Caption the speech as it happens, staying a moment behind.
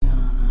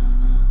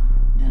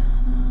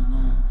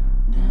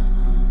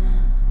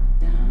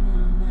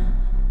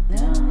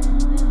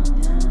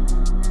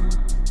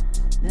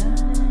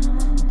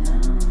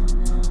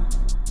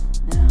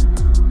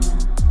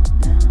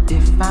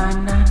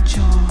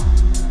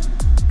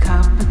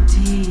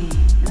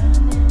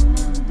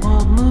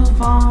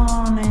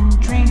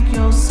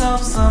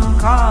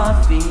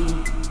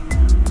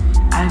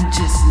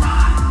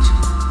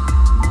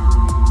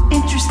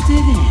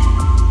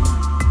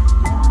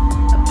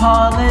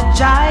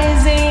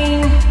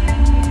apologizing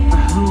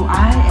for who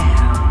I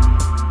am.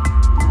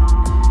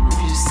 If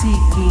you're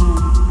seeking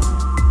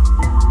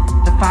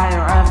the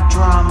fire of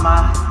drama,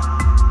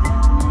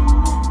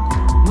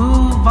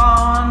 move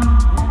on.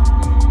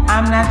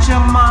 I'm not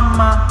your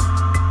mama.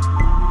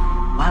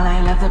 While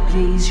I love to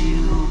please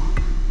you,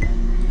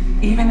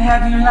 even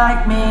have you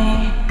like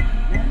me,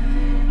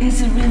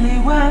 is it really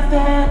worth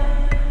it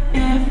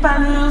if I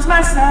lose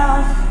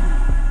myself?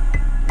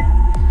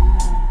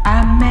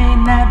 I may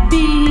not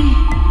be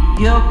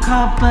your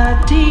cup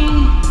of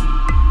tea.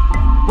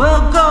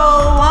 We'll go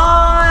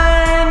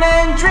on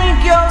and drink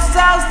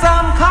yourself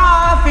some